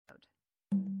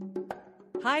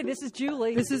Hi, this is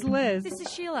Julie. This is Liz. This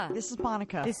is Sheila. This is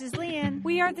Monica. This is Leanne.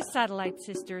 We are the Satellite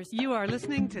Sisters. You are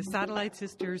listening to Satellite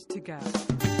Sisters to Go.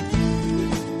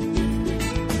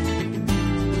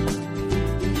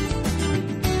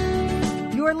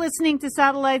 You're listening to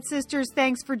Satellite Sisters.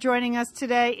 Thanks for joining us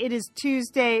today. It is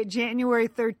Tuesday, January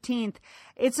 13th.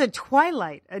 It's a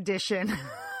Twilight edition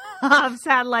of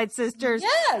Satellite Sisters.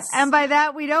 Yes. And by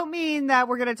that, we don't mean that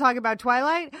we're going to talk about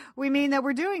Twilight. We mean that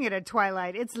we're doing it at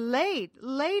Twilight. It's late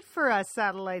for us,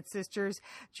 Satellite Sisters.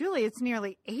 Julie, it's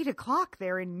nearly 8 o'clock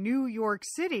there in New York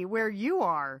City, where you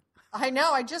are. I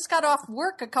know. I just got off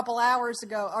work a couple hours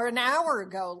ago, or an hour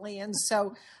ago, Leanne.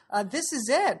 So this is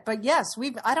it. But yes,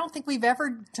 I don't think we've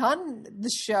ever done the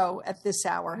show at this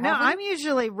hour. No, I'm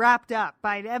usually wrapped up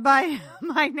by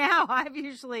now. I've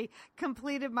usually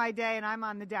completed my day, and I'm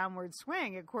on the downward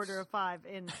swing at 4:45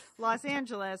 in Los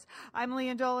Angeles. I'm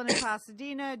Leanne Dolan in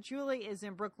Pasadena. Julie is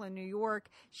in Brooklyn, New York.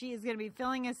 She is going to be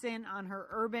filling us in on her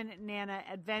urban Nana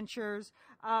adventures.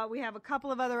 We have a couple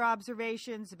of other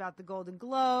observations about the Golden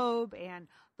Globe and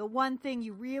the one thing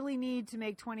you really need to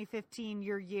make 2015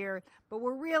 your year. But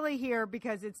we're really here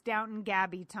because it's Downton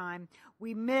Gabby time.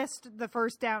 We missed the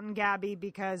first Downton Gabby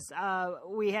because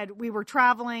we were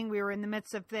traveling. We were in the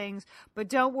midst of things. But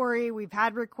don't worry, we've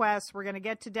had requests. We're going to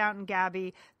get to Downton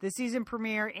Gabby, the season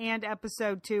premiere and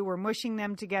episode 2. We're mushing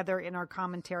them together in our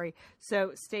commentary.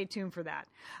 So stay tuned for that.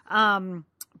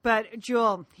 But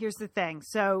Jewel, here's the thing.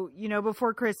 So,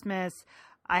 before Christmas,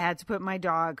 I had to put my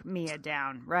dog Mia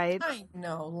down, right? I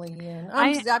know, Leanne.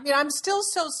 I'm still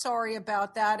so sorry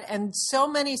about that. And so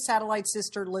many Satellite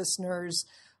Sister listeners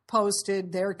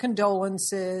posted their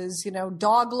condolences,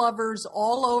 dog lovers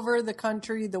all over the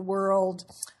country, the world.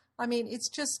 I mean,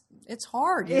 it's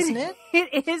hard, isn't it?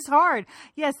 It is hard.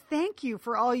 Yes. Thank you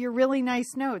for all your really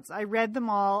nice notes. I read them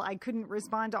all. I couldn't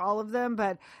respond to all of them,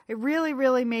 but it really,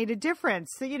 really made a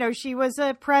difference. So, she was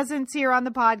a presence here on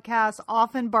the podcast,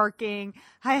 often barking.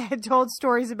 I had told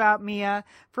stories about Mia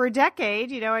for a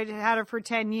decade. I had her for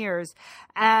 10 years.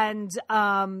 And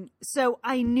so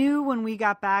I knew when we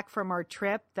got back from our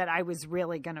trip that I was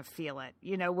really going to feel it.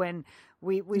 When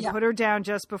we put her down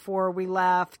just before we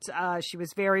left. She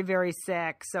was very, very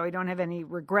sick, so I don't have any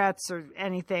regrets or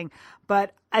anything.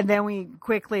 And then we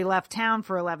quickly left town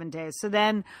for 11 days. So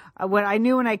then when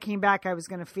I came back, I was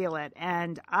going to feel it.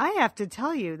 And I have to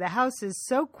tell you, the house is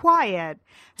so quiet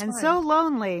and so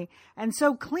lonely and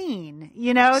so clean.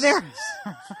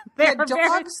 They're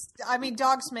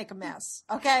dogs make a mess.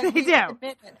 Okay. They do.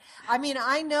 Admit it.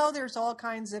 I know there's all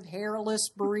kinds of hairless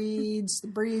breeds, the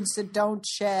breeds that don't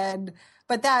shed,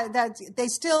 but that they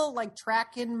still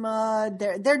track in mud.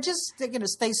 They're just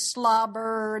they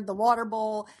slobber the water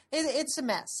bowl. It's a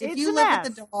mess. If you live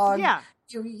with a dog,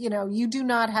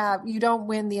 you don't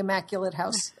win the Immaculate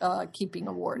House Keeping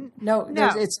Award. No,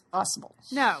 it's impossible.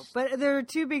 No, but there are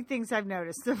two big things I've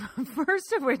noticed. The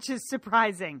first of which is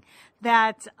surprising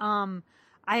that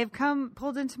I have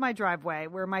pulled into my driveway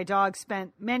where my dog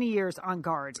spent many years on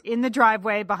guard in the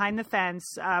driveway behind the fence,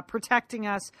 protecting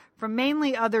us from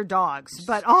mainly other dogs.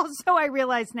 But also I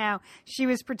realize now she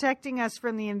was protecting us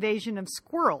from the invasion of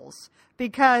squirrels,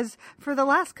 because for the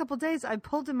last couple of days I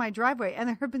pulled in my driveway and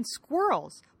there have been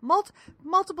squirrels,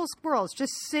 multiple squirrels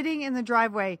just sitting in the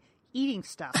driveway eating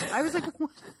stuff. I was like,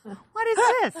 what is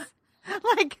this?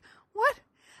 What?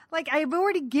 I've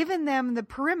already given them the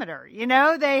perimeter,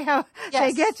 they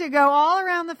get to go all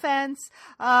around the fence,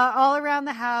 all around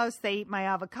the house. They eat my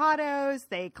avocados.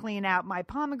 They clean out my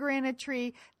pomegranate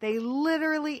tree. They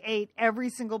literally ate every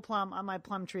single plum on my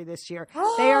plum tree this year.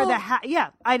 They are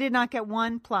I did not get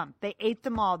one plum. They ate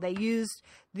them all. They used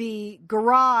the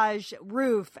garage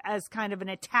roof as kind of an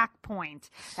attack point,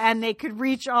 and they could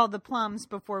reach all the plums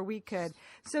before we could.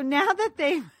 So now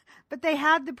that but they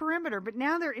had the perimeter, but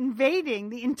now they're invading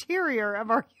the interior of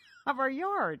our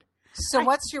yard. So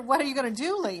what are you going to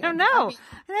do, Lee? I don't know.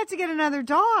 I have to get another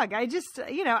dog. I just,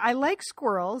 I like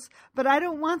squirrels, but I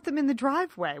don't want them in the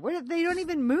driveway. They don't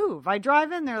even move. I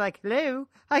drive in, they're like, hello.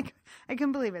 I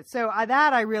couldn't believe it. So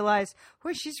I realized,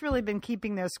 boy, she's really been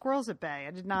keeping those squirrels at bay.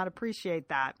 I did not appreciate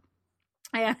that.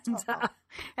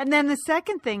 And then the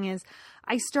second thing is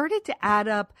I started to add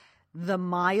up the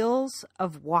miles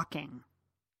of walking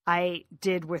I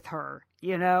did with her,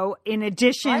 in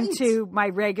addition to my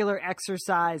regular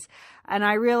exercise. And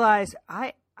I realized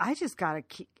I just gotta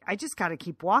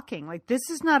keep walking. This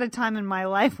is not a time in my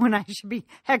life when I should be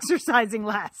exercising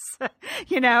less.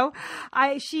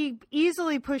 She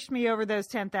easily pushed me over those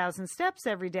 10,000 steps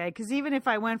every day. Cause even if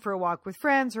I went for a walk with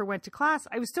friends or went to class,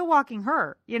 I was still walking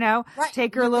her, Right.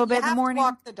 Take her a little bit in the morning.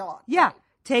 Walk the dog. Yeah. Right.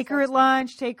 Take her at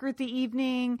lunch, take her at the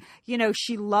evening. You know,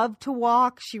 she loved to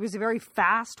walk. She was a very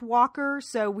fast walker.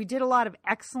 So we did a lot of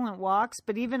excellent walks.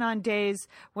 But even on days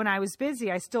when I was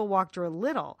busy, I still walked her a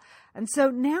little. And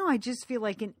so now I just feel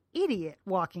like an idiot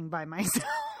walking by myself.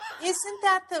 Isn't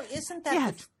that the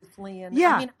truth, Leon?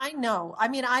 Yeah. I mean, I know.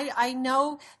 I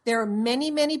know there are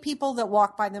many, many people that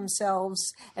walk by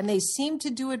themselves and they seem to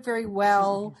do it very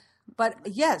well. But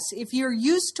yes, if you're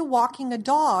used to walking a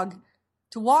dog,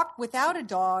 to walk without a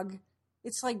dog,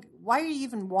 it's like, why are you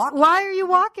even walking? Why are you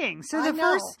walking? So the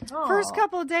Aw. first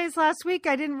couple of days last week,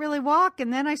 I didn't really walk.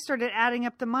 And then I started adding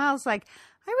up the miles. Like,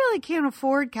 I really can't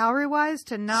afford calorie-wise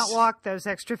to not walk those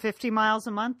extra 50 miles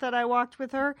a month that I walked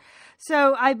with her.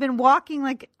 So I've been walking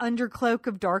like under cloak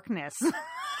of darkness.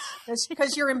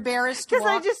 Because you're embarrassed to Because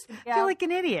I walk. just feel like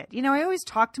an idiot. You know, I always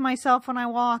talk to myself when I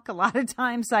walk. A lot of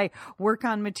times I work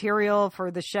on material for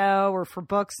the show or for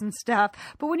books and stuff.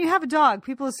 But when you have a dog,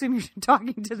 people assume you're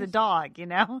talking to the dog, you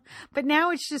know? But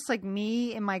now it's just like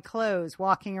me in my clothes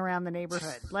walking around the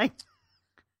neighborhood. Like,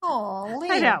 Oh,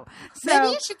 Leah. I know. So,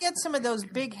 Maybe you should get some of those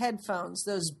big headphones,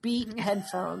 those Beat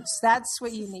headphones. That's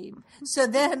what you need. So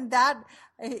then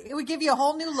it would give you a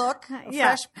whole new look, a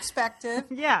fresh perspective.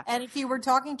 Yeah. And if you were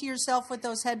talking to yourself with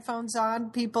those headphones on,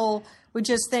 people would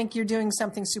just think you're doing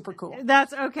something super cool.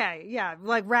 That's okay. Yeah,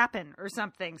 like rapping or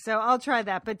something. So I'll try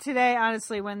that. But today,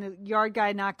 honestly, when the yard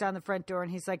guy knocked on the front door and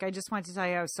he's like, I just want to tell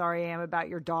you how sorry I am about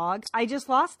your dog. I just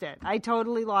lost it. I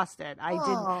totally lost it.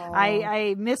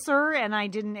 I miss her and I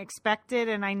didn't expect it.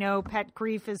 And I know pet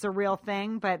grief is a real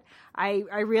thing, but I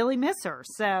really miss her.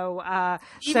 So,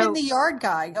 Even the yard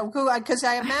guy, because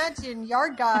I imagine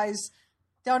yard guys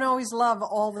don't always love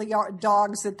all the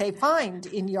dogs that they find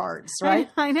in yards, right?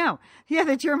 I know. Yeah,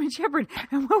 the German Shepherd.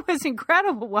 And what was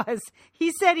incredible was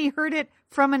he said he heard it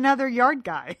from another yard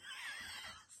guy.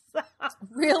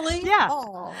 Really? Yeah.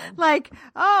 Oh. Like,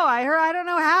 I don't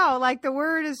know how, like the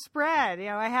word is spread. You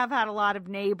know, I have had a lot of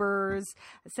neighbors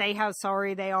say how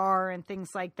sorry they are and things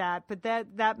like that, but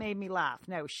that made me laugh.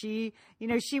 No, she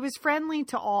was friendly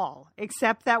to all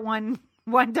except that one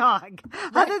dog.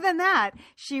 Right. Other than that,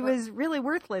 she was really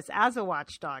worthless as a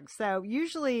watchdog. So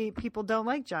usually people don't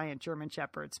like giant German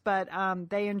Shepherds, but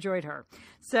they enjoyed her.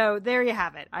 So there you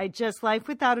have it. Life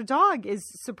without a dog is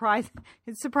surprising.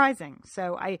 It's surprising.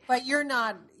 But you're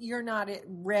not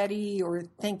ready or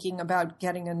thinking about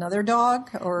getting another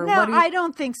dog, or no, what I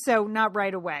don't think so. Not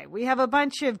right away. We have a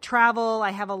bunch of travel.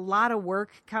 I have a lot of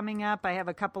work coming up. I have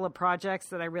a couple of projects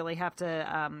that I really have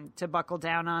to buckle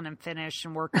down on and finish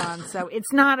and work on. So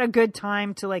it's not a good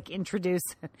time to like introduce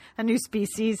a new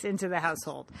species into the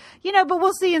household, but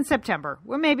we'll see in September.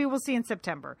 Maybe we'll see in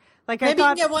September. Like maybe I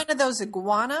thought, you get one of those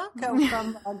iguana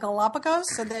from Galapagos,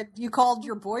 so that you called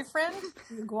your boyfriend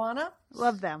iguana.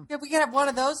 Love them. If we could have one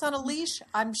of those on a leash,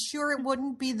 I'm sure it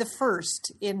wouldn't be the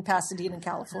first in Pasadena,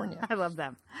 California. I love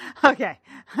them. Okay.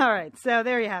 All right. So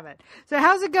there you have it. So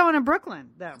how's it going in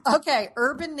Brooklyn, though? Okay.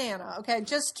 Urban Nana. Okay.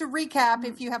 Just to recap,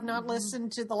 if you have not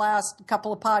listened to the last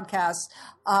couple of podcasts,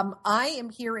 I am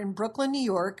here in Brooklyn, New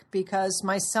York, because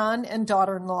my son and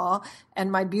daughter-in-law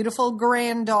and my beautiful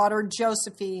granddaughter,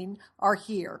 Josephine, are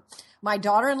here. My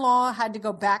daughter-in-law had to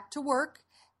go back to work.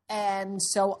 And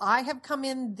so I have come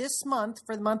in this month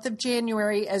for the month of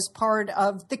January as part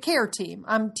of the care team.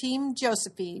 I'm Team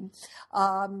Josephine,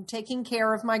 taking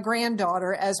care of my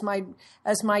granddaughter as my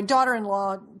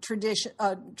daughter-in-law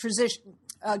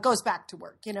goes back to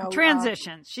work.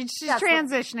 Transition. She's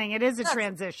transitioning. It is a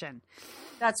transition.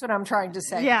 That's what I'm trying to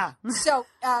say. Yeah. So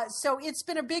it's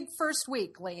been a big first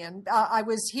week, Leanne. I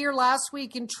was here last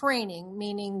week in training,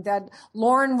 meaning that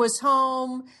Lauren was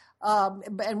home.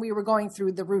 And we were going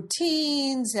through the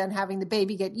routines and having the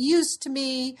baby get used to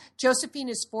me. Josephine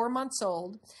is 4 months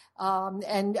old.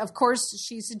 And of course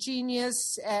she's a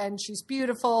genius and she's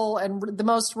beautiful and the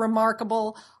most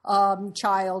remarkable,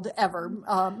 child ever.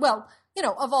 Of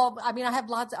all, I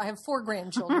have 4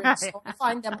 grandchildren, Right. so I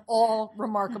find them all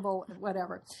remarkable,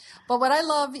 whatever. But what I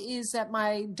love is that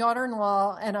my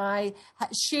daughter-in-law and I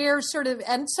shares sort of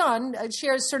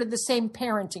the same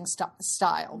parenting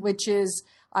style, which is,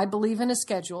 I believe in a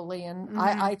schedule, Leanne. Mm-hmm.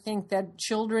 I think that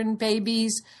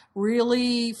babies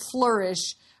really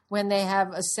flourish when they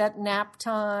have a set nap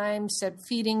time, set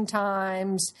feeding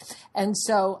times. And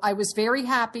so I was very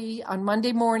happy on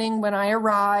Monday morning when I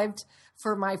arrived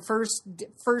for my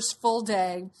first full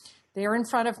day. There in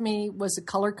front of me was a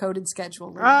color-coded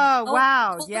schedule. Leanne. Oh,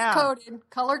 wow. Yeah.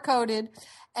 Color-coded.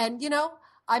 And,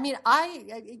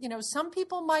 some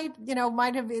people might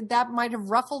have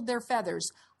ruffled their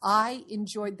feathers. I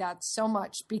enjoyed that so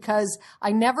much because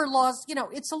I never lost,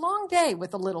 it's a long day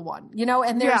with a little one,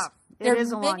 and it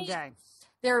is a long day.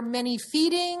 there are many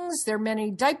feedings, there are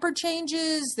many diaper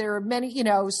changes, there are many,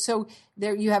 so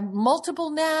there you have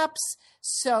multiple naps.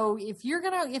 So if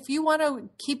you want to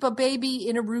keep a baby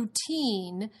in a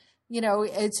routine,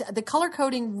 it's the color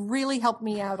coding really helped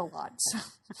me out a lot. So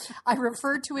I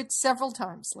referred to it several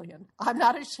times, Leon. I'm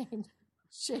not ashamed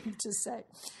to say.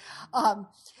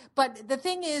 But the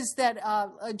thing is that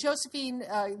Josephine,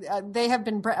 they have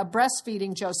been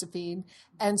breastfeeding Josephine,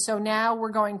 and so now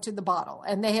we're going to the bottle.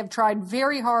 And they have tried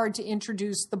very hard to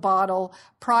introduce the bottle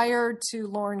prior to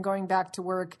Lauren going back to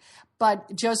work,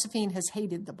 but Josephine has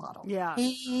hated the bottle. Yeah.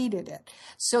 Hated it.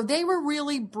 So they were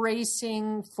really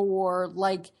bracing for,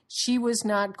 she was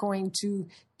not going to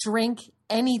drink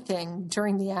anything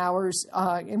during the hours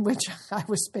in which I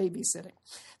was babysitting.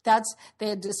 They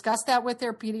had discussed that with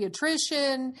their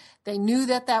pediatrician. They knew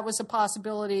that was a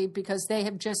possibility because they've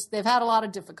had a lot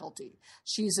of difficulty.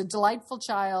 She's a delightful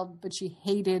child, but she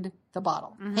hated the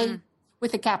bottle. Mm-hmm. Hate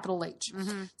with a capital H.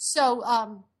 Mm-hmm.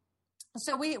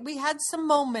 So we had some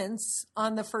moments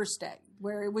on the first day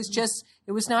where it was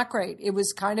not great. It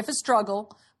was kind of a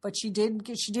struggle, but she did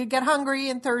get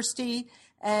hungry and thirsty,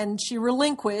 and she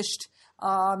relinquished,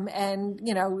 and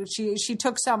she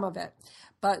took some of it.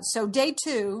 But so day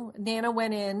 2, Nana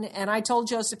went in, and I told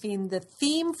Josephine the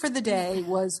theme for the day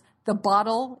was the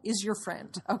bottle is your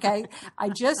friend. Okay. I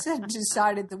just had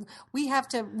decided that we have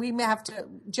to,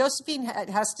 Josephine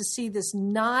has to see this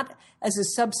not as a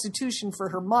substitution for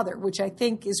her mother, which I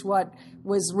think is what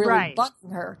was really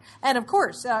bugging her. And of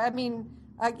course,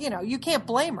 you can't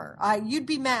blame her. You'd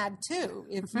be mad too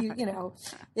if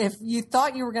if you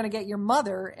thought you were going to get your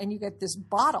mother and you get this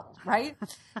bottle, right?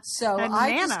 So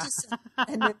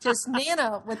just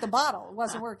Nana with the bottle. It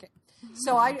wasn't working.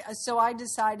 So I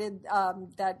decided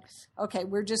that okay,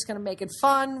 we're just going to make it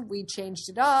fun. We changed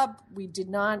it up. We did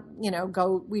not,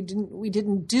 go. We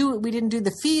didn't do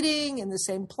the feeding in the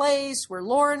same place where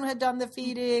Lauren had done the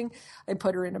feeding. I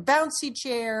put her in a bouncy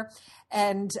chair,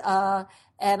 and I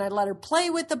let her play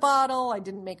with the bottle. I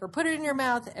didn't make her put it in her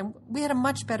mouth, and we had a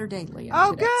much better day, Leah.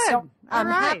 Oh, today. good. So I'm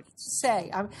All right. happy to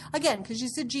say, again, because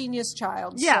she's a genius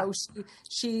child. Yeah. So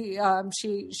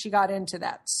she got into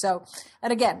that. So,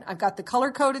 and again, I've got the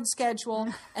color coded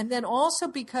schedule, and then also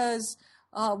because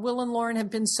Will and Lauren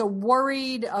have been so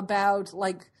worried about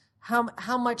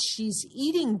how much she's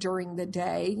eating during the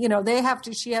day.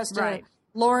 She has to. Right.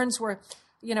 Lauren's were,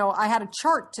 I had a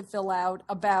chart to fill out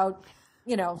about.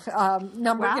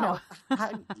 Number, Wow.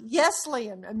 Yes,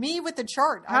 Liam, me with the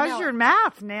chart. How's your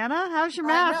math, Nana? How's your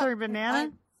math or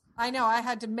banana? I know. I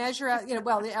had to measure out,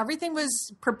 everything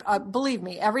was, believe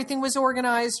me, everything was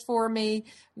organized for me,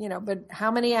 but how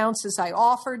many ounces I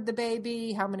offered the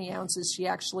baby, how many ounces she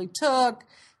actually took,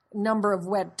 number of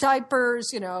wet diapers,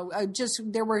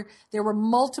 there were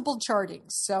multiple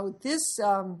chartings. So this,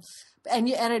 and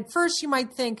at first you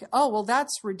might think, oh, well,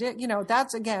 that's ridiculous.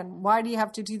 That's again, why do you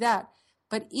have to do that?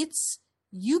 But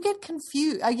you get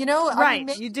confused, right?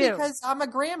 Maybe You do, because I'm a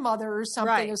grandmother or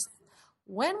something. Right.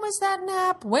 When was that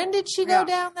nap? When did she go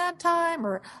down that time?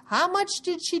 Or how much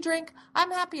did she drink?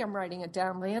 I'm happy I'm writing it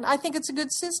down, Leanne. I think it's a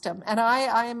good system. And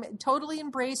I am totally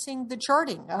embracing the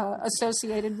charting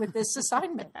associated with this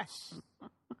assignment.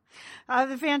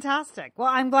 Fantastic. Well,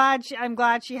 I'm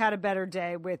glad she had a better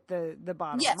day with the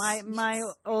bottle. Yes. My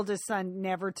oldest son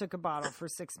never took a bottle for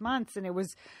 6 months, and it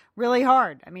was really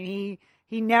hard. I mean,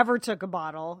 he never took a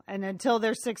bottle, and until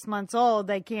they're 6 months old,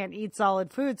 they can't eat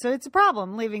solid food. So it's a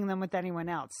problem leaving them with anyone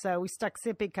else. So we stuck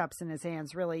sippy cups in his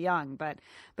hands really young. But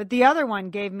the other one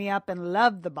gave me up and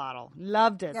loved the bottle.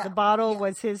 Loved it. Yeah. The bottle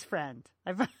was his friend.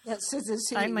 Yes,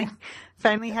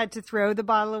 Finally had to throw the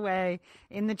bottle away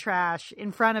in the trash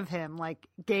in front of him,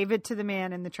 gave it to the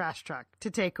man in the trash truck to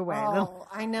take away. Oh,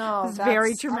 I know. It's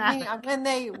very dramatic.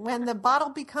 When the bottle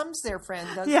becomes their friend,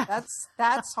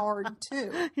 that's hard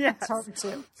too. Yes. It's hard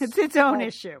too. It's its own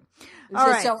issue. All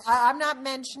right. So I'm not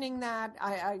mentioning that.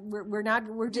 We're not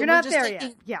just there taking,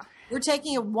 yet. Yeah. We're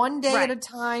taking it one day Right. at a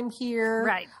time here.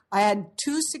 Right. I had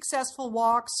 2 successful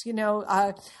walks.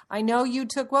 I know you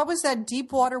took, what was that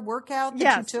deep water workout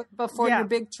that you took before your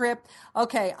big trip?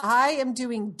 Okay. I am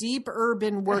doing deep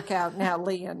urban workout now,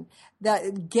 Leanne.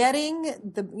 Getting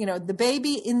the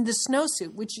baby in the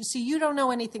snowsuit, which you don't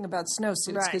know anything about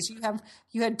snowsuits because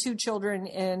you had 2 children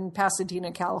in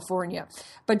Pasadena, California,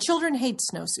 but children hate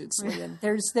snowsuits, Leanne.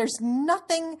 There's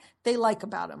nothing they like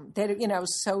about them.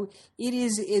 So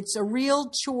it's a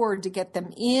real chore to get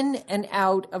them in and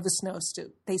out of a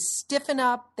snowsuit. They stiffen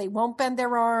up. They won't bend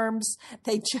their arms.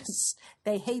 They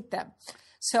hate them.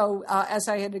 So as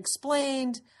I had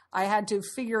explained, I had to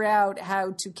figure out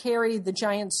how to carry the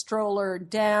giant stroller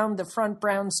down the front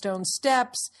brownstone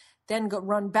steps. then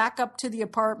run back up to the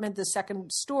apartment, the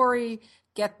second story,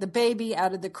 get the baby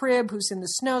out of the crib who's in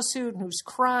the snowsuit and who's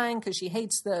crying because she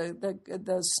hates the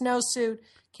snowsuit,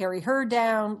 carry her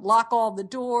down, lock all the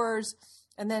doors,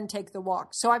 and then take the walk.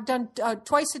 So I've done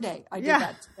twice a day. I did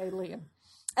that today, Liam.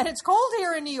 And it's cold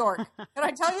here in New York. Can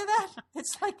I tell you that?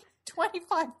 It's like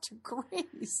 25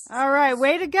 degrees. All right.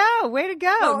 Way to go. Way to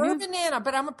go. No, urban Nana,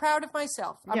 but I'm proud of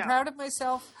myself. I'm proud of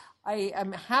myself. I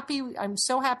am happy. I'm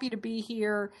so happy to be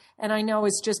here. And I know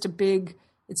it's just a big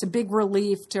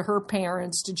relief to her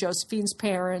parents, to Josephine's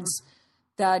parents,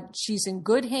 that she's in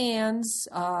good hands,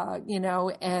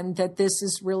 and that this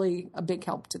is really a big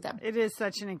help to them. It is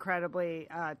such an incredibly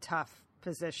tough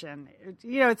position.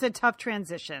 It's a tough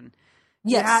transition.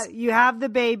 Yes. You have the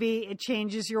baby, it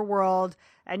changes your world,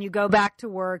 and you go back to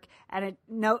work, and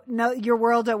your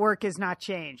world at work is not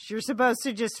changed. You're supposed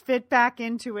to just fit back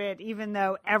into it, even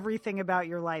though everything about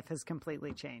your life has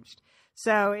completely changed.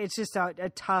 So it's just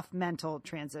a tough mental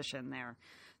transition there.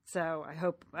 So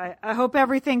I hope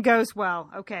everything goes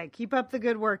well. Okay, keep up the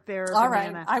good work there. All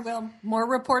right, I will. More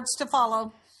reports to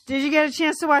follow. Did you get a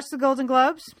chance to watch the Golden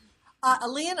Globes?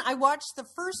 Leanne, I watched the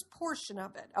first portion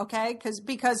of it, okay?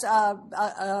 Because of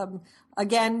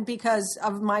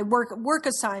my work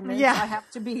assignments, I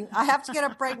have to get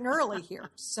up bright and early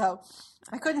here. So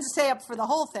I couldn't stay up for the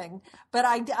whole thing, but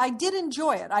I did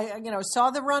enjoy it. I saw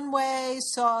the runway,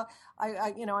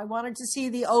 I wanted to see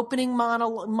the opening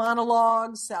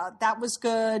monologues. That was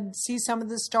good. See some of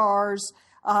the stars.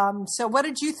 So what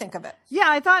did you think of it? Yeah,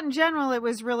 I thought in general it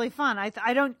was really fun.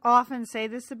 I don't often say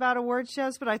this about award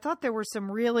shows, but I thought there were some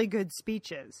really good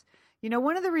speeches.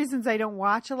 One of the reasons I don't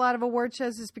watch a lot of award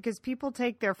shows is because people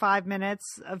take their 5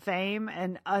 minutes of fame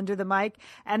and under the mic,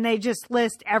 and they just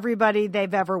list everybody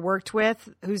they've ever worked with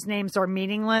whose names are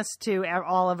meaningless to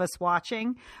all of us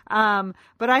watching.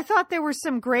 But I thought there were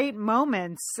some great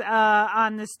moments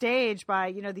on the stage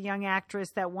by, the young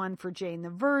actress that won for Jane the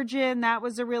Virgin. That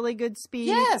was a really good speech.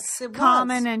 Yes, it was.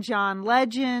 Common and John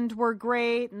Legend were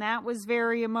great, and that was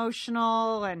very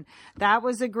emotional, and that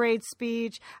was a great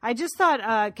speech. I just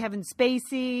thought Kevin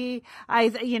Spacey. I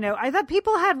thought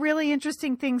people had really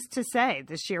interesting things to say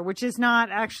this year, which is not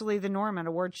actually the norm at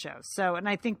award shows. So, and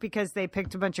I think because they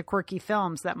picked a bunch of quirky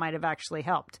films, that might have actually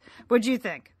helped. What do you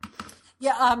think?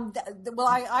 Yeah, well,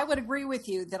 I would agree with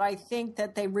you that I think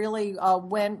that they really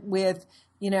went with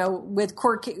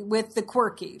the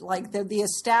quirky, like the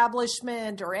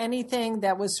establishment or anything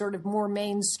that was sort of more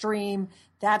mainstream.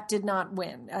 That did not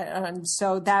win. And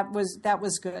so that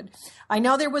was good. I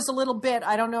know there was a little bit,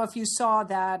 I don't know if you saw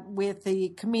that, with the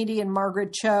comedian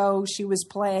Margaret Cho. She was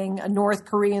playing a North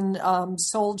Korean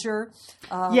soldier.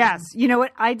 Yes. You know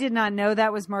what? I did not know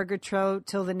that was Margaret Cho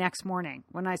till the next morning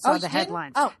when I saw the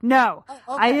headlines. Oh. No.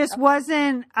 Oh, okay.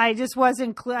 I just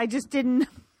wasn't clear. I didn't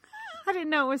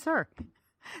know it was her.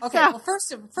 Okay. So, well,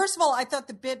 first of all, I thought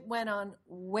the bit went on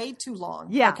way too long.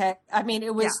 Yeah. Okay. I mean,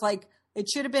 it was like, it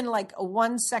should have been like a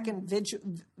 1 second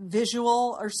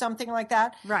visual or something like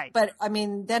that. Right. But I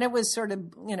mean, then it was sort of,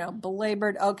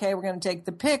 belabored. Okay, we're going to take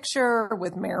the picture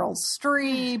with Meryl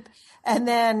Streep. And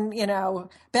then,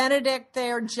 Benedict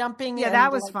there jumping in. Yeah,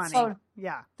 that was funny. So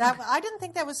yeah. I didn't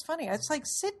think that was funny. I was like,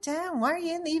 sit down. Why are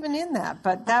you even in that?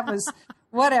 But that was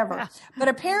whatever. Yeah. But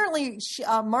apparently,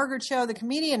 Margaret Cho, the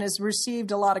comedian, has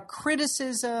received a lot of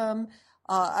criticism.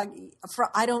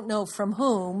 I don't know from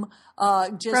whom.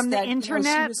 Just from that, the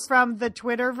internet, from the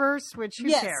Twitterverse, which who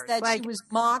cares? That she was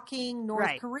mocking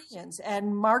North Koreans.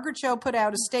 And Margaret Cho put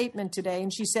out a statement today,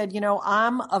 and she said,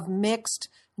 I'm of mixed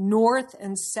North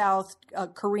and South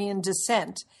Korean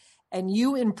descent, and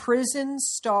you imprison,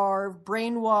 starve,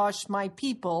 brainwash my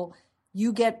people.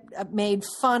 You get made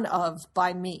fun of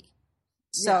by me.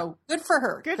 So good for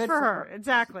her. Good for her.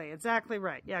 Exactly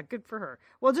right. Yeah, good for her.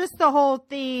 Well, just the whole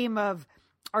theme of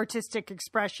artistic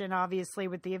expression, obviously,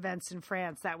 with the events in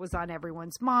France, that was on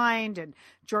everyone's mind, and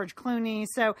George Clooney.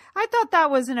 So I thought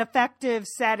that was an effective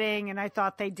setting, and I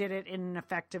thought they did it in an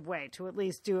effective way to at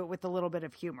least do it with a little bit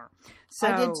of humor. So,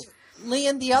 I did,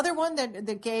 Leon, the other one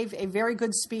that gave a very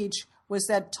good speech was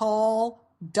that tall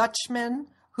Dutchman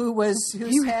who's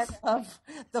head of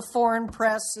the Foreign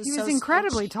Press Association. He was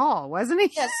incredibly tall, wasn't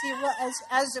he? Yes, he was.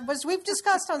 As we've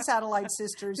discussed on Satellite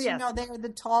Sisters, they are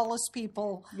the tallest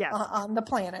people on the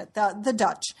planet, the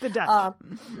Dutch. The Dutch.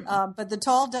 But the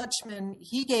tall Dutchman,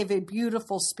 he gave a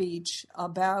beautiful speech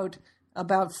about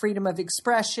freedom of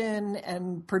expression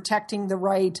and protecting the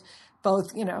right,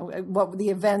 both, what the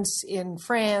events in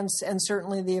France and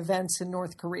certainly the events in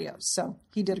North Korea. So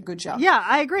he did a good job. Yeah,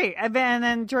 I agree. And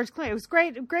then George Clooney, it was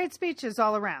great speeches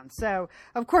all around. So,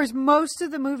 of course, most of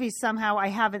the movies somehow I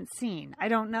haven't seen. I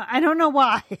don't know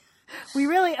why. We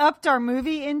really upped our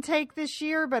movie intake this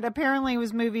year, but apparently it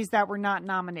was movies that were not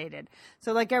nominated.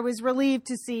 So like I was relieved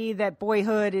to see that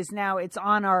Boyhood is now it's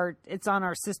on our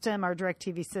system, our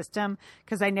DirecTV system,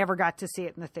 because I never got to see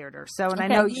it in the theater. So I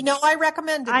know I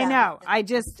recommended that. I know. I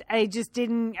just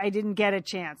didn't get a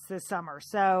chance this summer.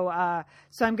 So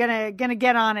I'm gonna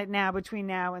get on it now between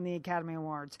now and the Academy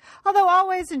Awards. Although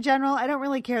always in general, I don't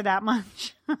really care that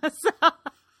much.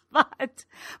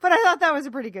 But I thought that was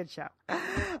a pretty good show.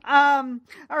 All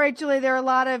right, Julie, there are a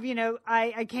lot of,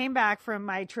 I came back from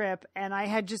my trip and I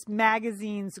had just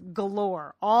magazines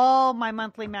galore. All my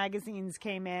monthly magazines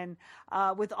came in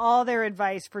with all their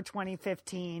advice for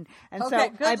 2015. And so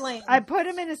I put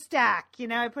them in a stack,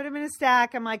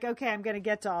 I'm like, okay, I'm going to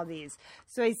get to all these.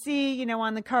 So I see,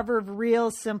 on the cover of Real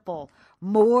Simple,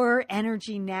 More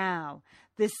Energy Now.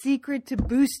 The secret to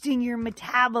boosting your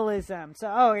metabolism. So,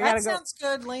 that sounds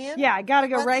good, Lian. Yeah, I gotta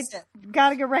go right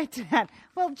to that.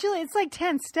 Well, Julie, it's like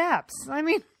 10 steps. I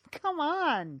mean, come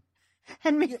on.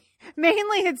 And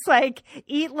mainly it's like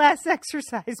eat less,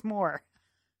 exercise more.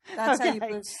 That's how you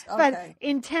boost. Okay. But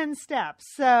in 10 steps.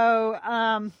 So,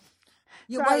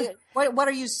 what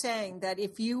are you saying? That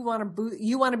if you want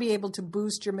to be able to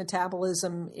boost your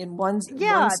metabolism in one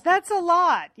that's a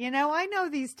lot. I know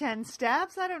these 10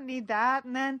 steps. I don't need that.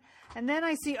 And then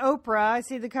I see Oprah. I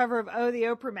see the cover of the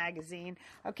Oprah magazine.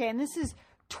 Okay, and this is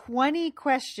 20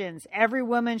 questions every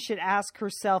woman should ask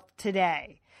herself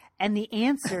today, and the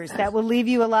answers that will leave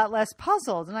you a lot less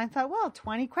puzzled. And I thought, well,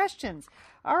 20 questions.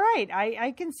 All right,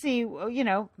 I can see,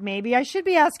 maybe I should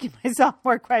be asking myself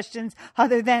more questions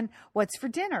other than what's for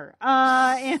dinner.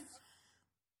 That's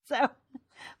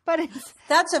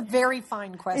a very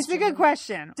fine question. It's a good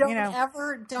question.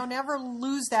 Don't ever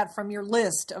lose that from your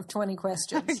list of 20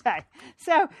 questions. Okay.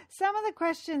 So some of the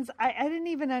questions I didn't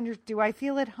even do I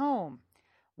feel at home?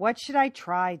 What should I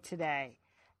try today?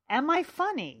 Am I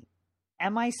funny?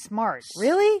 Am I smart?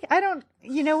 Really? I don't,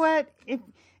 you know what?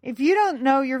 If you don't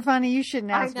know you're funny, you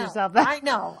shouldn't ask yourself that. I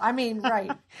know. I mean,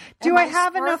 right. Do I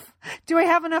have enough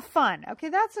fun? Okay,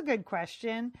 that's a good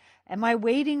question. Am I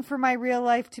waiting for my real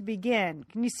life to begin?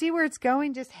 Can you see where it's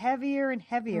going? Just heavier and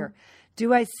heavier.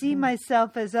 Do I see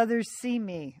myself as others see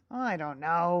me? Oh, I don't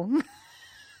know.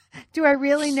 Do I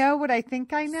really know what I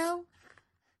think I know?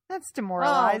 That's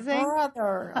demoralizing.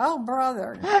 Oh,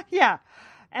 brother. Yeah.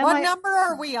 What number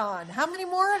are we on? How many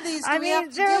more of these do we have to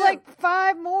do? There are like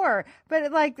 5 more.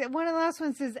 But like one of the last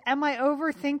ones says, am I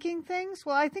overthinking things?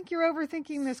 Well, I think you're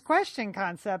overthinking this question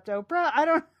concept,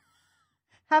 Oprah.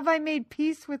 Have I made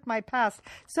peace with my past?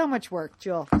 So much work,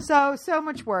 Jill. So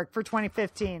much work for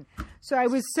 2015. So I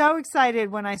was so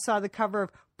excited when I saw the cover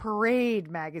of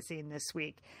Parade magazine this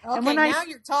week. Okay, now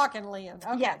you're talking, Lian.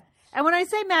 Okay. Yeah. And when I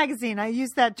say magazine, I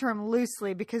use that term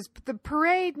loosely because the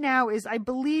Parade now is, I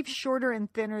believe, shorter and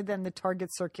thinner than the Target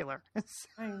Circular.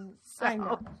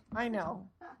 I know.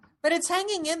 But it's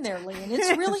hanging in there, Lian.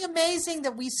 It's really amazing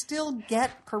that we still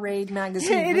get Parade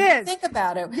magazine. It is. Think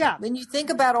about it. Yeah. When you think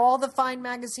about all the fine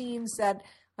magazines that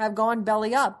have gone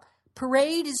belly up,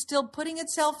 Parade is still putting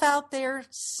itself out there,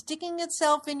 sticking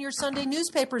itself in your Sunday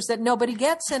newspapers that nobody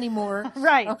gets anymore.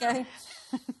 Right. Okay.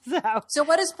 So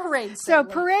what does Parade say? So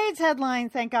Parade's headline,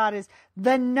 thank God, is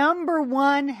the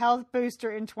 #1 health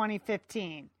booster in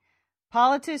 2015.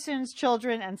 Politicians,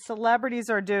 children, and celebrities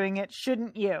are doing it.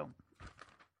 Shouldn't you?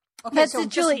 Okay, That's so it,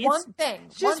 Julie. just one thing.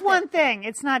 It's just one thing.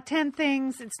 It's not 10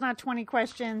 things. It's not 20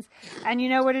 questions. And you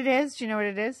know what it is? Do you know what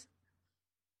it is?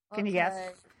 Can you guess?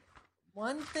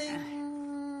 One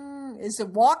thing. Is it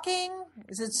walking?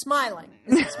 Is it smiling?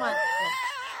 Is it smiling?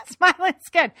 Smiling's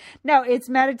good. No, it's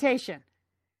meditation.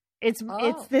 It's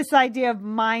this idea of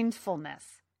mindfulness.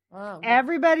 Oh.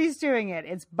 Everybody's doing it.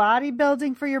 It's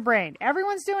bodybuilding for your brain.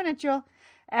 Everyone's doing it, Jill.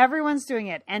 Everyone's doing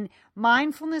it. And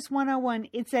Mindfulness 101,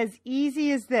 it's as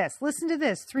easy as this. Listen to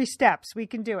this. 3 steps. We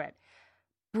can do it.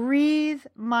 Breathe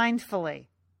mindfully.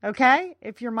 Okay?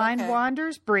 If your mind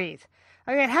wanders, breathe.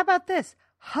 Okay, how about this?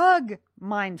 Hug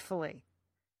mindfully.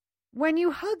 When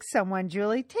you hug someone,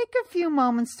 Julie, take a few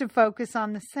moments to focus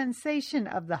on the sensation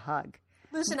of the hug.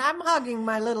 Listen, I'm hugging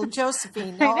my little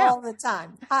Josephine all the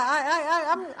time.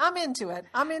 I'm into it.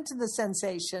 I'm into the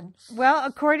sensation. Well,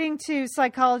 according to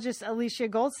psychologist Alicia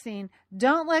Goldstein,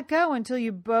 don't let go until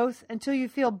you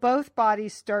feel both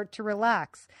bodies start to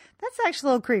relax. That's actually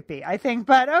a little creepy, I think,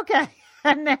 but okay.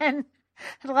 And then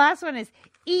the last one is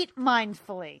eat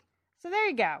mindfully. So there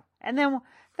you go. And then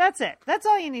that's it. That's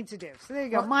all you need to do. So there you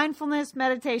go. Mindfulness,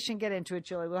 meditation, get into it,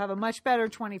 Julie. We'll have a much better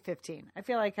 2015. I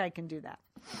feel like I can do that.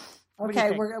 What do you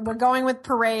Okay, think? we're going with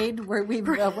Parade. We're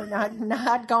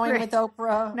not going with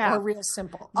Oprah No. or Real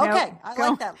Simple. Nope. Okay, I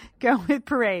like that. Go with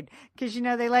Parade because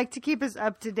they like to keep us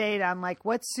up to date on like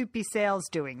what's Soupy Sales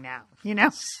doing now.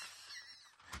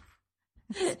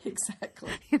 Exactly.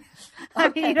 I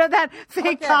mean, that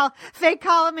fake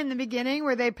column in the beginning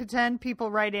where they pretend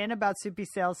people write in about Soupy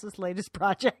Sales' latest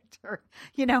project, or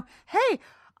hey,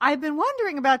 I've been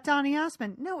wondering about Donny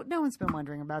Osmond. No one's been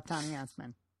wondering about Donny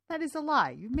Osmond. That is a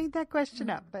lie. You made that question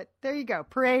up, but there you go.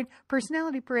 Parade,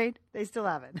 Personality Parade. They still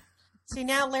have it. See,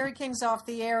 now Larry King's off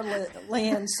the air,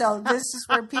 Lynn, so this is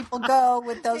where people go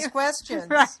with those questions,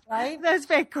 right? Those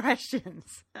fake questions.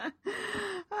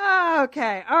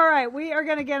 Okay. All right. We are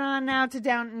going to get on now to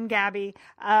Downton Gabby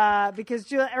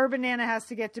because Urban Nana has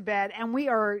to get to bed. And we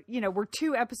are, we're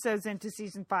 2 episodes into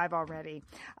season 5 already.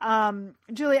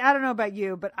 Julie, I don't know about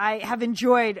you, but I have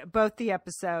enjoyed both the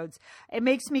episodes. It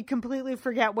makes me completely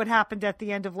forget what happened at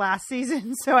the end of last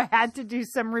season, so I had to do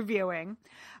some reviewing.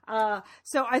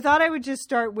 So I thought I would just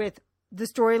start with the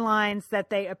storylines that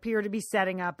they appear to be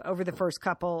setting up over the first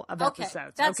couple of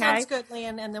episodes. That sounds good,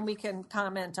 Leanne, and then we can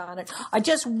comment on it.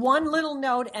 Just one little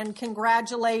note, and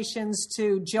congratulations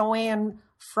to Joanne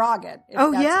Froggatt.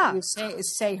 If that's how you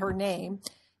say her name.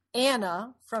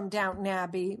 Anna from Downton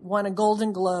Abbey won a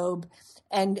Golden Globe,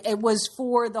 and it was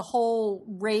for the whole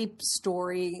rape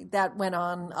story that went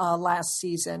on last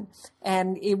season,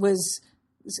 and it was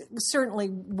certainly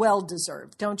well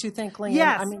deserved, don't you think, Leanne?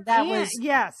 Yes, I mean that was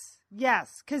yes,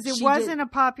 because it wasn't a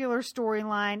popular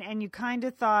storyline, and you kind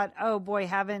of thought, oh boy,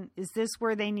 is this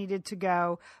where they needed to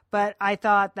go? But I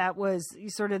thought that was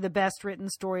sort of the best written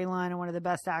storyline and one of the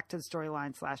best acted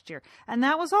storylines last year, and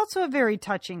that was also a very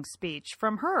touching speech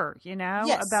from her,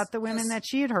 about the women that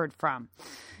she had heard from.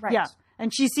 Right. Yeah.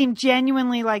 And she seemed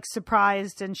genuinely like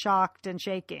surprised and shocked and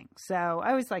shaking. So I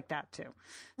always like that too.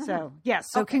 So yes.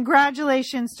 So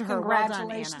congratulations to her.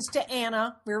 Congratulations to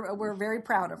Anna. We're very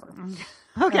proud of her.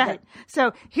 Okay.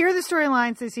 So here are the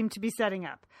storylines they seem to be setting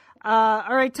up.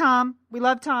 All right, Tom. We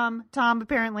love Tom. Tom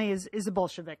apparently is a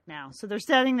Bolshevik now. So they're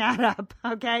setting that up.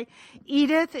 Okay.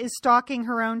 Edith is stalking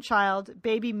her own child,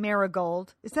 baby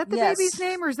Marigold. Is that the baby's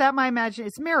name, or is that my imagination?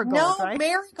 It's Marigold, right? No,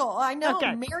 Marigold. I know.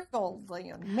 Okay. Marigold,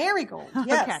 Leon. Marigold.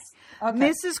 Yes. Okay.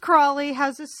 Mrs. Crawley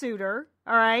has a suitor.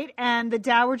 All right. And the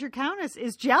Dowager Countess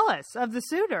is jealous of the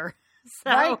suitor.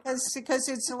 So. Right, because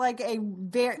it's like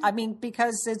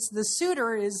because it's the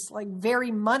suitor is like very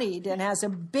moneyed and has a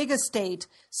big estate,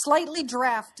 slightly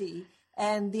drafty,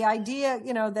 and the idea,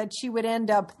 that she would end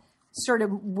up sort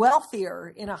of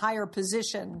wealthier in a higher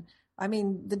position. I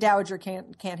mean, the Dowager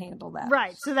can't handle that.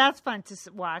 Right. So that's fun to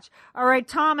watch. All right.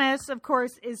 Thomas, of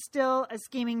course, is still a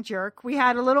scheming jerk. We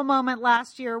had a little moment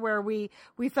last year where we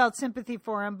felt sympathy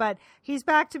for him, but he's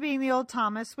back to being the old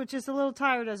Thomas, which is a little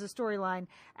tired as a storyline.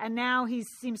 And now he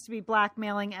seems to be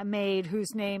blackmailing a maid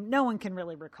whose name no one can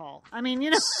really recall. I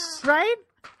mean, right?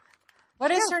 What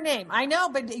is her name? I know,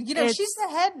 but she's the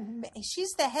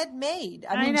head maid.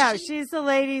 I know she's the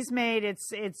lady's maid.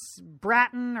 It's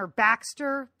Bratton or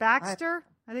Baxter. Baxter?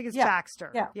 I think it's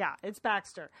Baxter. Yeah, it's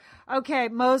Baxter. Okay,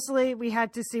 Mosley, we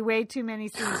had to see way too many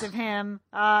scenes of him.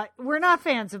 We're not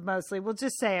fans of Mosley. We'll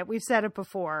just say it. We've said it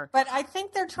before. But I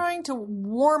think they're trying to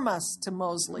warm us to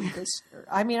Mosley this year.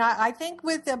 I mean, I think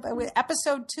with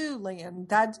episode 2, Leanne,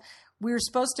 that we're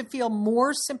supposed to feel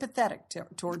more sympathetic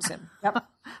towards him. Yep.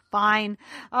 Fine.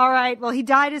 All right. Well, he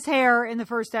dyed his hair in the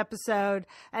first episode,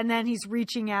 and then he's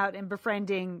reaching out and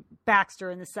befriending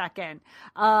Baxter in the second.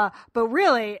 But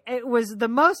really, it was the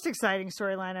most exciting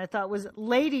storyline, I thought, was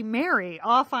Lady Mary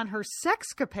off on her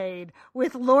sexcapade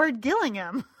with Lord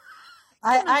Gillingham.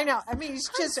 I know. I mean, it's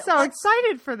just I'm so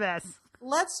excited for this.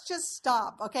 Let's just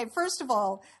stop. Okay, first of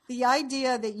all, the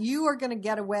idea that you are going to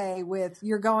get away with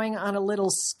you're going on a little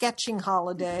sketching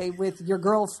holiday with your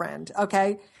girlfriend,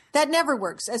 okay? That never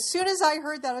works. As soon as I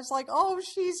heard that, I was like, oh,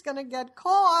 she's going to get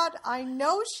caught. I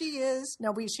know she is.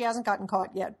 No, she hasn't gotten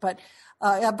caught yet, but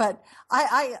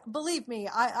I believe me,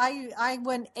 I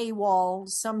went AWOL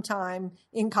sometime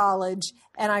in college,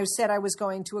 and I said I was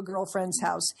going to a girlfriend's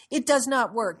house. It does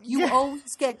not work. You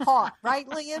always get caught, right,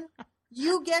 Leanne?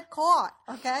 You get caught,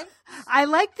 okay? I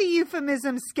like the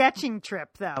euphemism sketching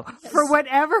trip, though, for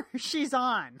whatever she's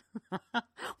on,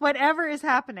 whatever is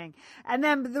happening. And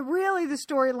then the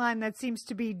storyline that seems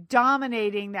to be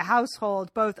dominating the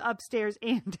household, both upstairs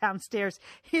and downstairs,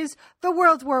 is the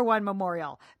World War I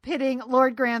memorial, pitting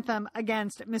Lord Grantham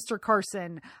against Mr.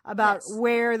 Carson about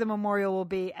where the memorial will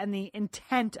be and the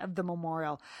intent of the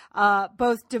memorial,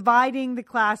 both dividing the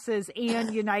classes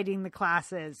and uniting the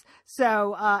classes.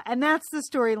 So, and that's that's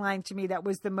the storyline to me that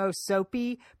was the most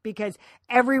soapy because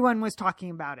everyone was talking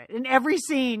about it in every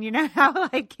scene. You know how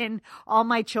like in All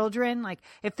My Children, like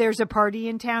if there's a party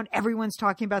in town, everyone's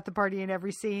talking about the party in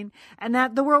every scene. And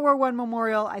that the World War I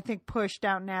memorial, I think, pushed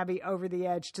Downton Abbey over the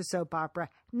edge to soap opera.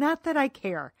 Not that I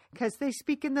care, because they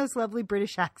speak in those lovely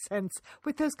British accents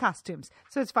with those costumes.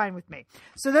 So it's fine with me.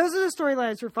 So those are the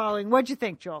storylines we're following. What'd you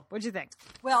think, Joel? What'd you think?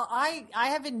 Well, I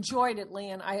have enjoyed it,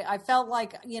 Leanne. I felt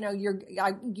like,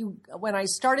 when I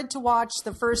started to watch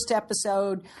the first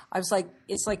episode, I was like,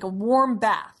 it's like a warm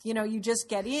bath. You just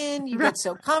get in, you get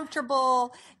so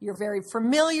comfortable. You're very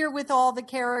familiar with all the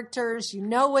characters. You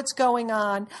know what's going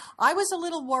on. I was a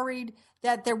little worried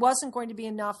that there wasn't going to be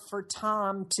enough for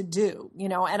Tom to do,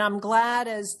 and I'm glad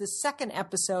as the second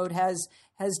episode has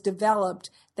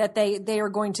developed that they are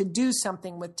going to do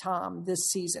something with Tom this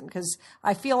season, because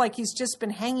I feel like he's just been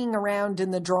hanging around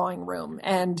in the drawing room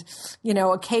and,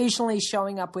 occasionally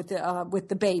showing up with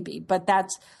the baby, but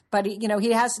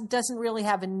he doesn't really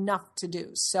have enough to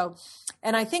do. So,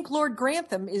 and I think Lord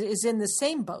Grantham is in the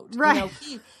same boat. Right.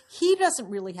 He doesn't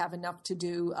really have enough to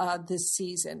do this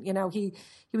season.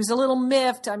 He was a little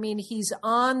miffed. I mean, he's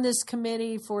on this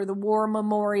committee for the war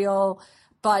memorial,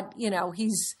 but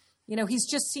he's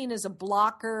just seen as a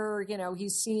blocker.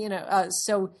 He's seen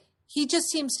so he just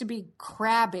seems to be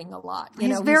crabbing a lot.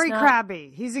 He's very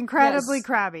crabby. He's incredibly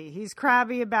crabby. He's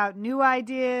crabby about new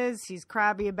ideas. He's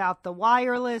crabby about the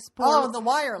wireless. The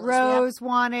wireless. Rose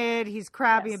wanted. He's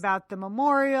crabby about the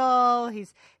memorial.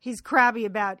 He's crabby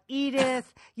about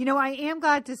Edith. I am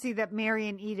glad to see that Mary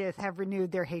and Edith have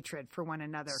renewed their hatred for one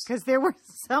another, because there was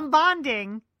some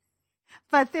bonding,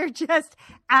 but they're just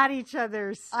at each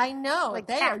other's. I know. Like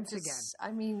they are just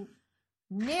again.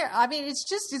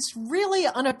 It's really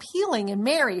unappealing in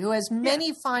Mary, who has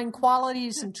many fine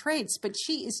qualities and traits, but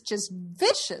she is just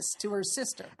vicious to her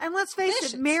sister. And let's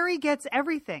face it, Mary gets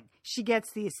everything. She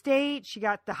gets the estate. She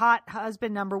got the hot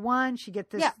husband number one. She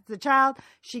gets the child.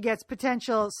 She gets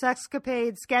potential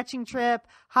sexcapade, sketching trip,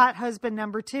 hot husband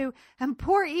number two. And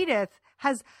poor Edith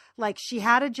has, she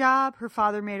had a job. Her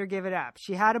father made her give it up.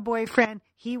 She had a boyfriend.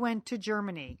 He went to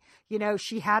Germany.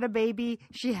 She had a baby.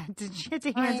 She had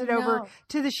to hand it over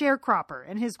to the sharecropper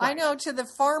and his wife. I know, to the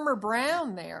Farmer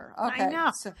Brown there. Okay. I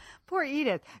know. So, poor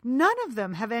Edith. None of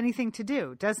them have anything to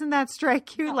do. Doesn't that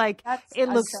strike you? It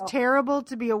looks terrible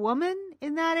to be a woman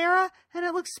in that era, and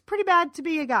it looks pretty bad to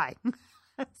be a guy.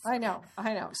 I know.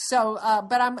 So,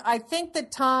 but I think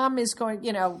that Tom is going,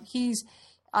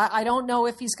 I don't know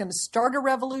if he's going to start a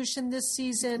revolution this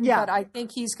season, but I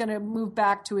think he's going to move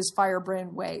back to his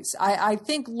firebrand ways. I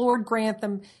think Lord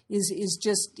Grantham he's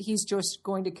just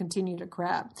going to continue to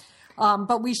crab.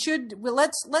 But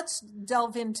let's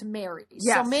delve into Mary.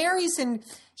 Yes. So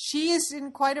she is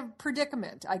in quite a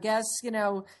predicament. I guess,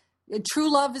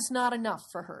 true love is not enough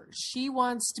for her. She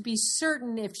wants to be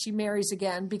certain if she marries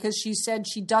again, because she said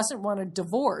she doesn't want a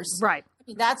divorce. Right. I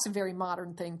mean, that's a very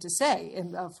modern thing to say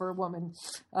for a woman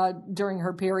during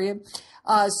her period.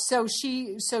 So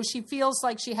she feels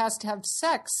like she has to have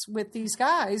sex with these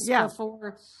guys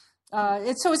before.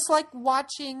 It's like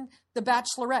watching The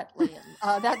Bachelorette,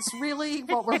 Liam. That's really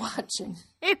what we're watching.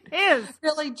 It is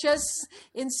really just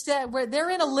instead where they're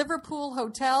in a Liverpool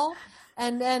hotel.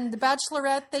 And The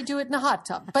Bachelorette, they do it in a hot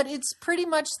tub, but it's pretty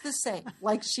much the same.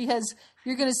 Like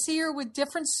you're going to see her with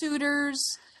different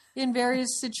suitors in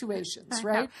various situations,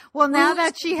 right? Well, now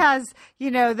that she has,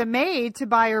 the maid to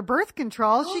buy her birth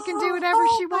control, she can do whatever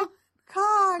she wants.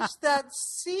 Gosh, that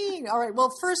scene. All right.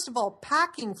 Well, first of all,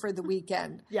 packing for the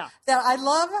weekend. Yeah. That I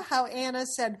love how Anna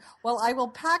said, well, I will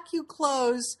pack you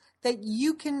clothes that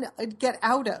you can get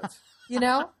out of,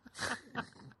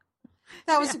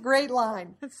 That was a great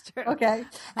line. That's true. Okay.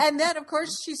 And then, of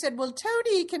course, she said, well,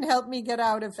 Tony can help me get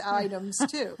out of items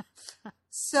too.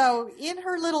 So in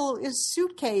her little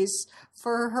suitcase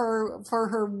for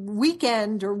her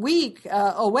weekend or week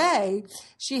away,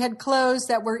 she had clothes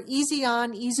that were easy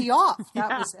on, easy off.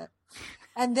 That was it.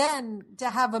 And then to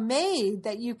have a maid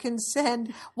that you can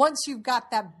send once you've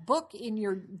got that book in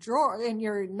your drawer, in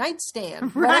your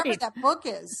nightstand, whatever that book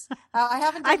is. I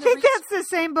haven't. I think that's the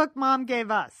same book Mom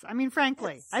gave us. I mean,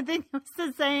 frankly, I think it was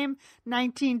the same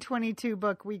 1922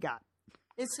 book we got.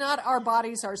 It's not Our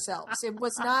Bodies, Ourselves. It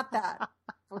was not that.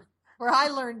 Where I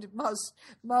learned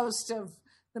most of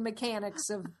the mechanics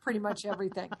of pretty much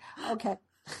everything. Okay.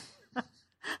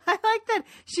 I like that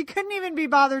she couldn't even be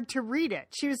bothered to read it.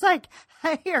 She was like,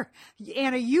 hey, here,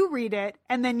 Anna, you read it,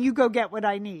 and then you go get what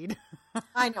I need.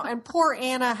 I know. And poor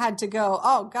Anna had to go.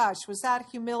 Oh gosh, was that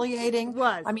humiliating? It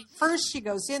was. I mean, first she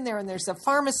goes in there and there's a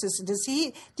pharmacist.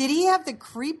 Did he have the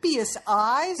creepiest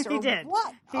eyes? Or He did.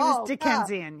 What? He was God.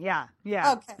 Dickensian. Yeah.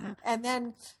 Yeah. Okay. And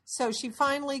then, so she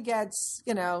finally gets,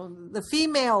 the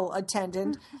female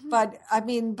attendant. But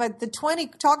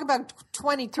talk about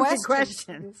 20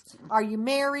 questions. Are you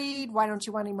married? Why don't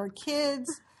you want any more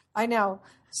kids? I know.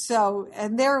 So,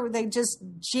 and they just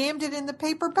jammed it in the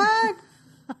paper bag.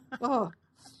 Oh, well,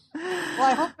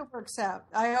 I hope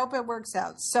it works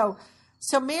out.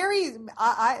 So Mary,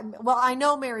 I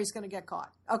know Mary's going to get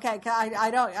caught. Okay.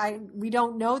 We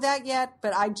don't know that yet,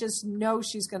 but I just know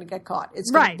she's going to get caught.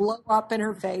 It's going to blow up in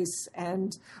her face.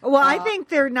 And I think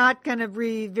they're not going to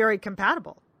be very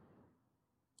compatible.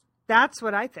 That's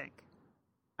what I think.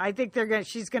 I think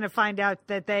she's going to find out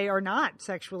that they are not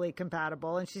sexually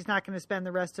compatible, and she's not going to spend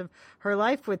the rest of her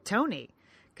life with Tony.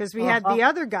 Because we had the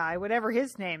other guy, whatever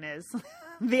his name is,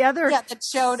 the other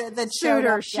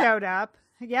shooter showed up.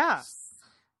 Yeah.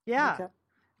 Okay.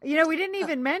 We didn't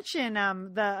even mention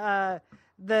the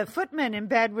footman in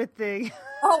bed with the.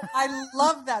 Oh, I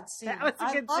love that scene. That was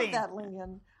a good scene. I love that,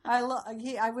 Lian.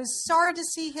 I was sorry to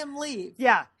see him leave.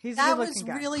 Yeah, he's a good-looking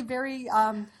guy. That was really very.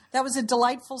 That was a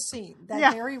delightful scene.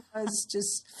 Harry was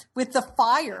just with the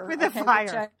fire. Which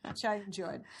I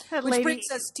enjoyed. Which brings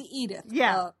us to Edith.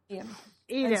 Yeah. Edith.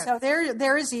 And so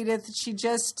there is Edith.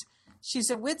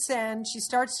 She's at wit's end. She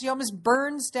almost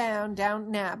burns down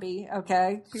Abbey.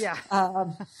 Okay. Yeah.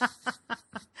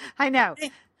 I know.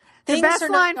 The best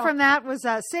line from that was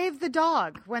 "Save the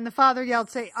dog." When the father yelled,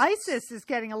 "Say ISIS is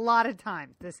getting a lot of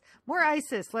time. This more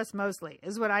ISIS, less Mosley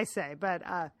is what I say." But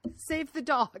save the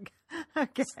dog.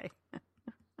 Okay.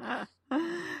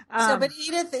 But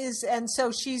Edith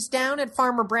so she's down at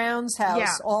Farmer Brown's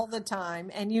house all the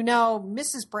time, and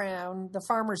Mrs. Brown, the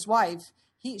farmer's wife,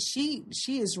 she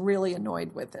is really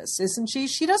annoyed with this, isn't she?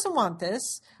 She doesn't want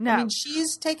this. No. I mean,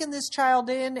 she's taken this child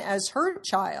in as her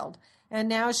child, and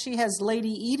now she has Lady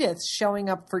Edith showing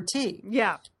up for tea.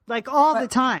 Yeah, like all the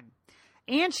time.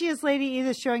 And she has Lady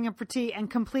Edith showing up for tea and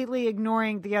completely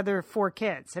ignoring the other 4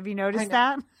 kids. Have you noticed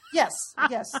that? Yes.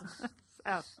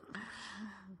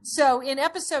 So in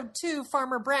episode 2,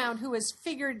 Farmer Brown, who has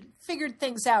figured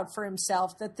things out for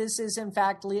himself, that this is in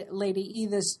fact Lady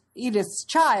Edith's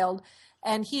child,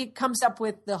 and he comes up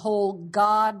with the whole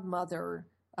godmother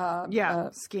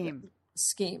scheme.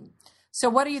 So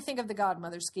what do you think of the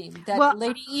godmother scheme? That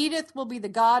Lady Edith will be the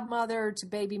godmother to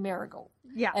baby Marigold.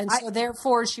 Yeah. And so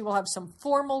therefore she will have some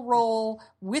formal role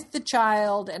with the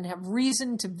child and have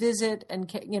reason to visit and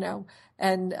care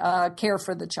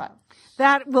for the child.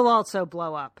 That will also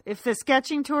blow up. If the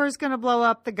sketching tour is going to blow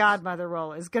up, the godmother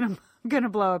role is going to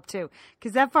blow up too.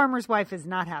 Because that farmer's wife is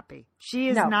not happy. She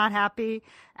is not happy.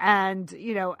 And,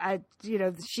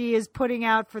 she is putting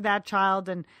out for that child.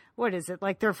 And what is it,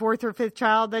 like their 4th or 5th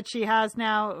child that she has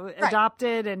now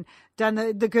adopted and done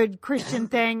the good Christian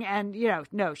thing. And,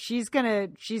 she's going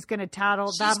to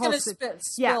tattle that whole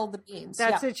spill the beans.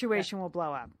 That situation will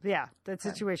blow up. Yeah, that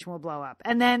situation will blow up.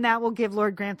 And then that will give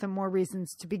Lord Grantham more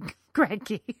reasons to be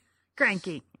cranky.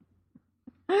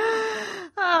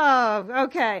 Oh,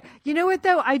 okay. You know what,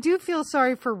 though? I do feel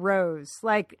sorry for Rose.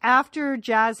 Like, after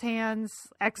Jazz Hands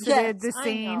exited the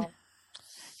scene,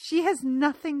 she has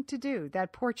nothing to do,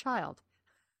 that poor child.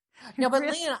 No, but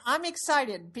Lena, I'm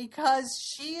excited because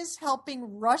she is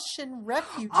helping Russian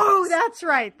refugees. Oh, that's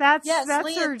right. That's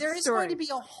Lena, her there is story. going to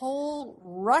be a whole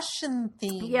Russian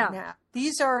theme now.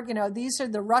 These are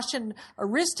the Russian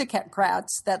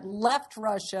aristocrats that left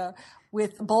Russia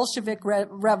with the Bolshevik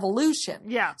revolution.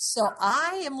 Yeah. So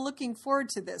I am looking forward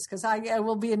to this because it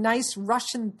will be a nice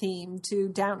Russian theme to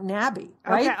Downton Abbey,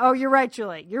 right? Okay. Oh, you're right,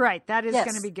 Julie. You're right. That is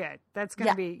going to be good. That's going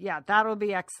to be, that'll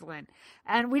be excellent.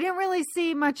 And we didn't really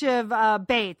see much of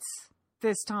Bates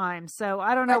this time, so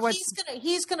I don't know what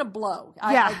he's gonna blow.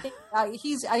 I think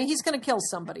he's gonna kill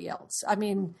somebody else. I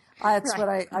mean, that's what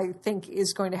I think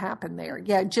is going to happen there.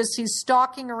 Yeah, just he's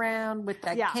stalking around with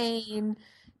that cane.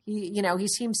 He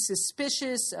seems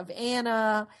suspicious of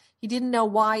Anna. He didn't know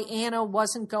why Anna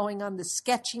wasn't going on the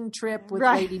sketching trip with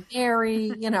Lady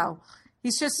Mary.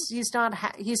 He's not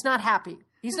happy.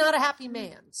 He's not a happy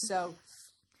man. So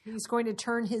he's going to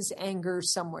turn his anger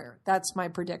somewhere. That's my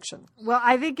prediction. Well,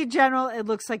 I think in general, it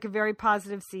looks like a very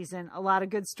positive season. A lot of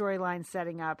good storylines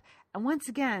setting up. And once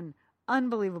again,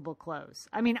 unbelievable clothes.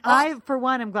 I mean, I, for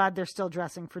one, am glad they're still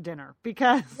dressing for dinner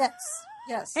because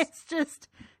yes,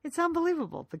 it's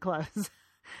unbelievable, the clothes.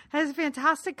 Has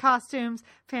fantastic costumes,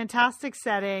 fantastic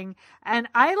setting, and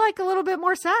I like a little bit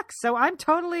more sex. So I'm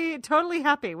totally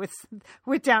happy with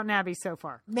Downton Abbey so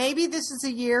far. Maybe this is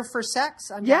a year for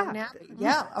sex on Downton Abbey.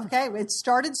 Yeah. Okay. It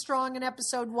started strong in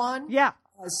episode 1. Yeah.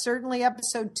 Certainly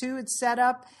episode 2, it's set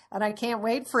up, and I can't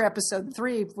wait for episode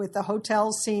 3 with the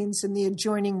hotel scenes in the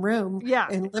adjoining room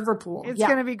in Liverpool. It's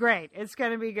going to be great. It's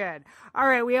going to be good. All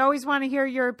right. We always want to hear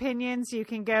your opinions. You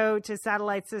can go to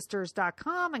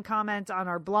satellitesisters.com and comment on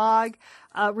our blog.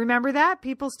 Remember that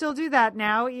people still do that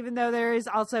now, even though there is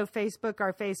also Facebook,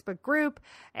 our Facebook group,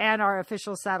 and our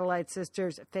official Satellite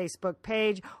Sisters Facebook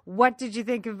page. What did you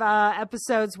think of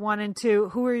episodes 1 and 2?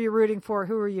 Who are you rooting for?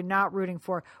 Who are you not rooting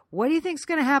for? What do you think is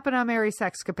going to happen on Mary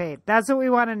Sexcapade? That's what we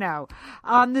want to know.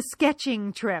 On the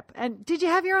sketching trip. And did you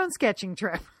have your own sketching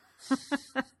trip?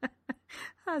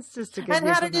 That's just a good. And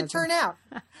how did it turn out?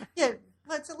 Yeah,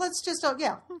 let's just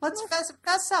let's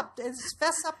fess up. It's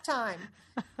fess up time.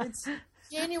 It's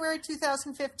January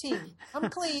 2015. I'm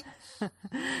clean.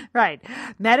 Right.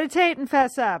 Meditate and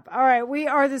fess up. All right. We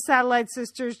are the Satellite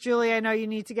Sisters. Julie, I know you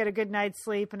need to get a good night's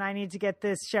sleep, and I need to get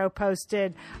this show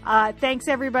posted. Thanks,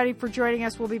 everybody, for joining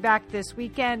us. We'll be back this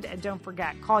weekend. And don't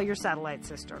forget, call your Satellite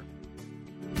Sister.